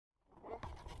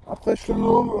Après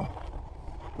Chenove,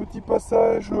 petit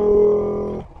passage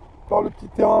par le petit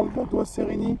terrain de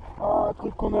Ladoix-Serrigny, un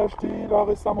truc qu'on a acheté là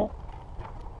récemment.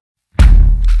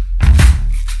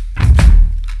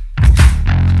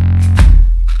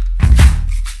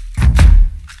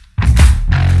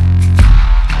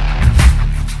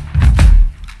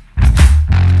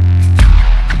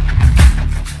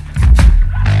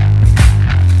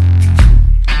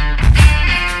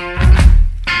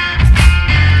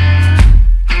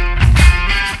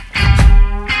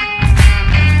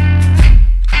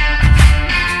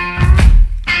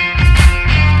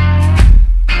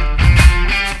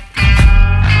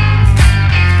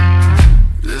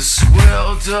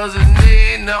 Doesn't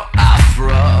need no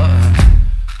opera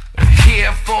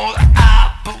here for the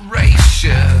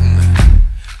operation.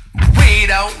 We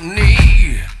don't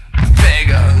need a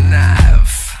bigger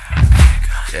knife.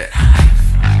 Yeah.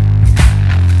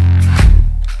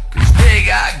 'Cause they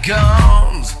got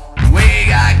guns, we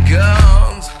got guns.